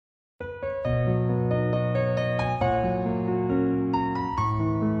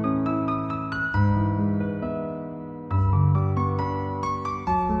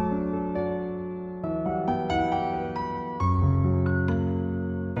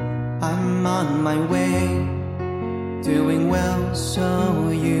I'm on my way, doing well, so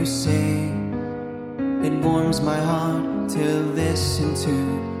you say. It warms my heart to listen to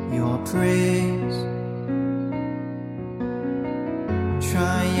your praise.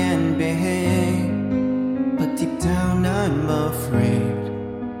 Try and behave, but deep down I'm afraid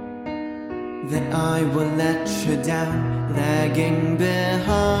that I will let you down, lagging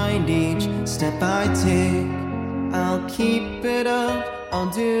behind each step I take. I'll keep it up, I'll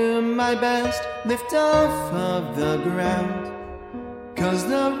do my best, lift off of the ground. 'Cause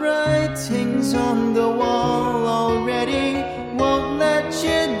the writing's on the wall already, won't let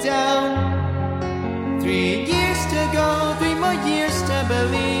you down. 3 years to go, 3 more years to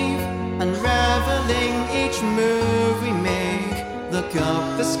believe, unraveling each move we make. Look up,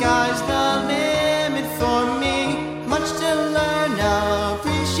 the sky's the limit for me, much to learn,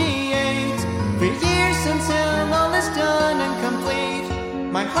 appreciate. 3 years until all is done and complete.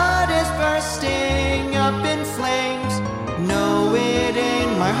 My heart is bursting up in flames. Know it in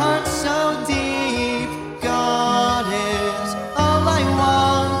my heart so deep. God is all I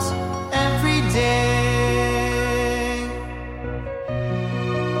want every day.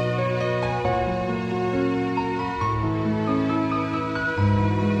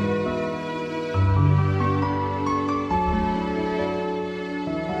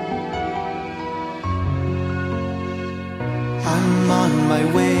 I'm on my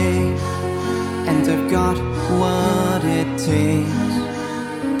way, and I've got what it takes.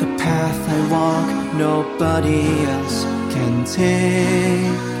 The path I walk, nobody else can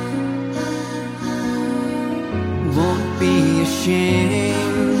take. Won't be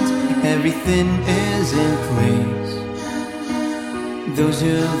ashamed, everything is in place. Those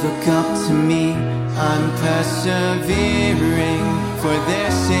who look up to me, I'm persevering for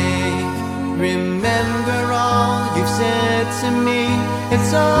their sake. Remember all you've said to me,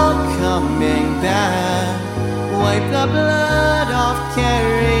 it's all coming back. Wipe the blood off,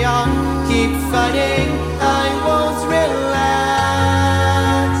 carry on, keep fighting, I won't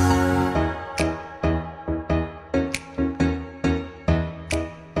relax.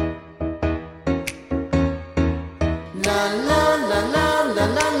 La la la la la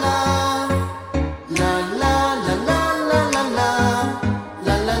la la. La la la la la la la.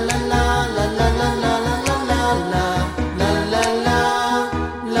 La la la la la la la la la la la. La la la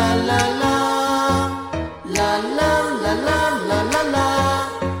la la la. La la la la la la la.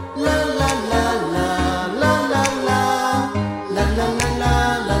 La la la la la la la. La la la la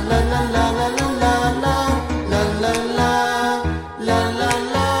la la la la la la la. La la la la la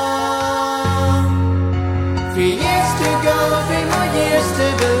la. 3 years to go, 3 more years to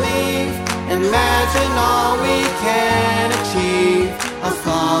believe. Imagine all we can achieve. I'll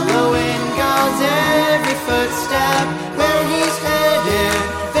follow in God's every footstep. Where He's headed,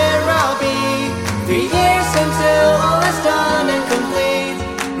 there I'll be. 3 years until all is done and complete.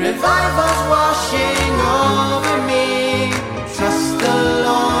 Revival's washing over me. Trust the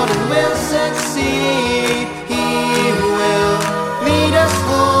Lord and we'll succeed. He will lead us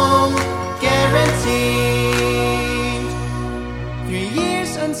home, guaranteed. 3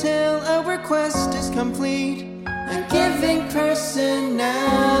 years until our quest is complete. A giving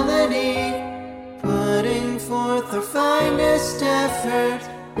personality, putting forth our finest effort.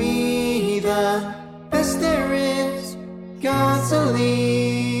 Be the best there is, God's a lead.